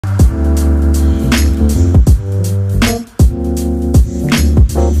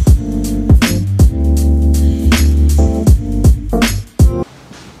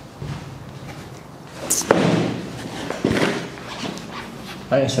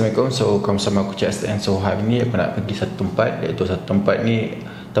Hai, Assalamualaikum. Kamu sama aku Cik Astain. Hari ni aku nak pergi satu tempat, iaitu satu tempat ni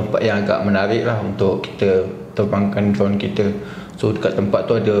tempat yang agak menarik lah untuk kita terbangkan drone kita. Dekat tempat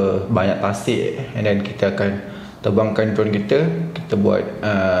tu ada banyak tasik, and then kita akan terbangkan drone kita buat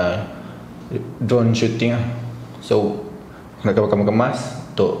drone shooting lah. Nak kemas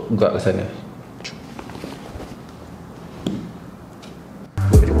untuk gerak ke sana.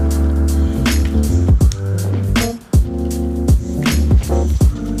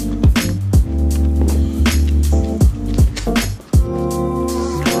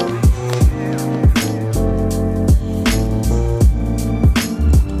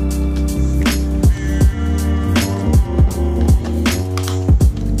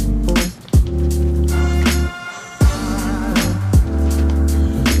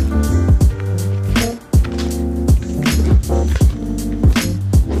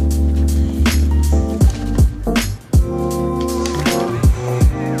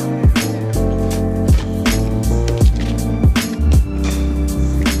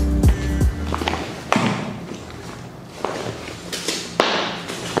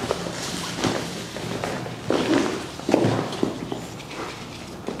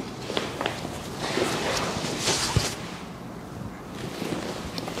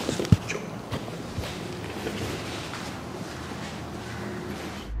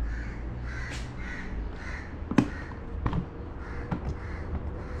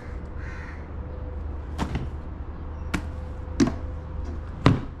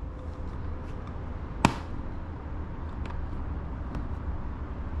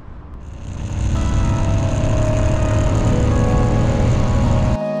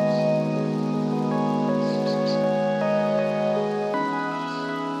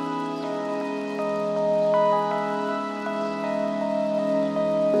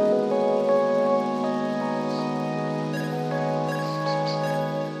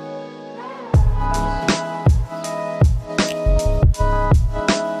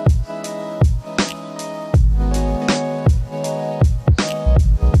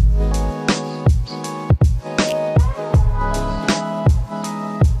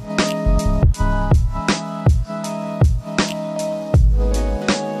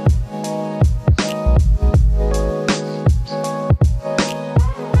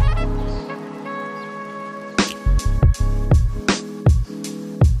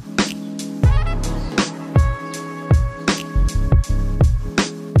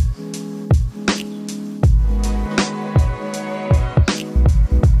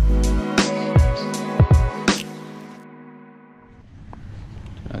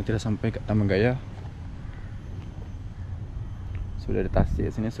 Kita dah sampai kat Taman Gaya. Sudah ada tasik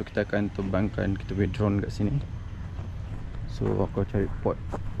kat sini, kita akan terbangkan kita punya drone kat sini. Aku cari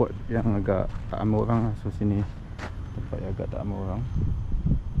spot yang agak tak ramai orang lah. Sini tempat yang agak tak ramai orang.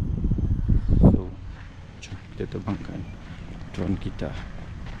 Jom kita terbangkan drone kita.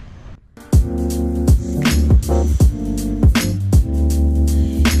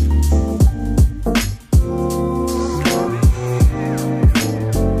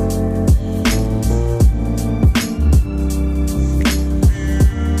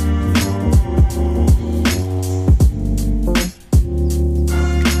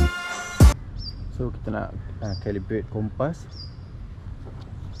 Kita nak calibrate kompas.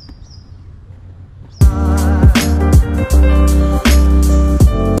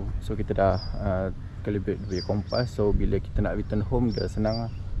 Kita dah calibrate dia kompas. Bila kita nak return home, dia senang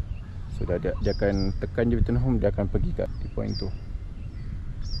lah. Dia akan tekan je return home, dia akan pergi kat point tu.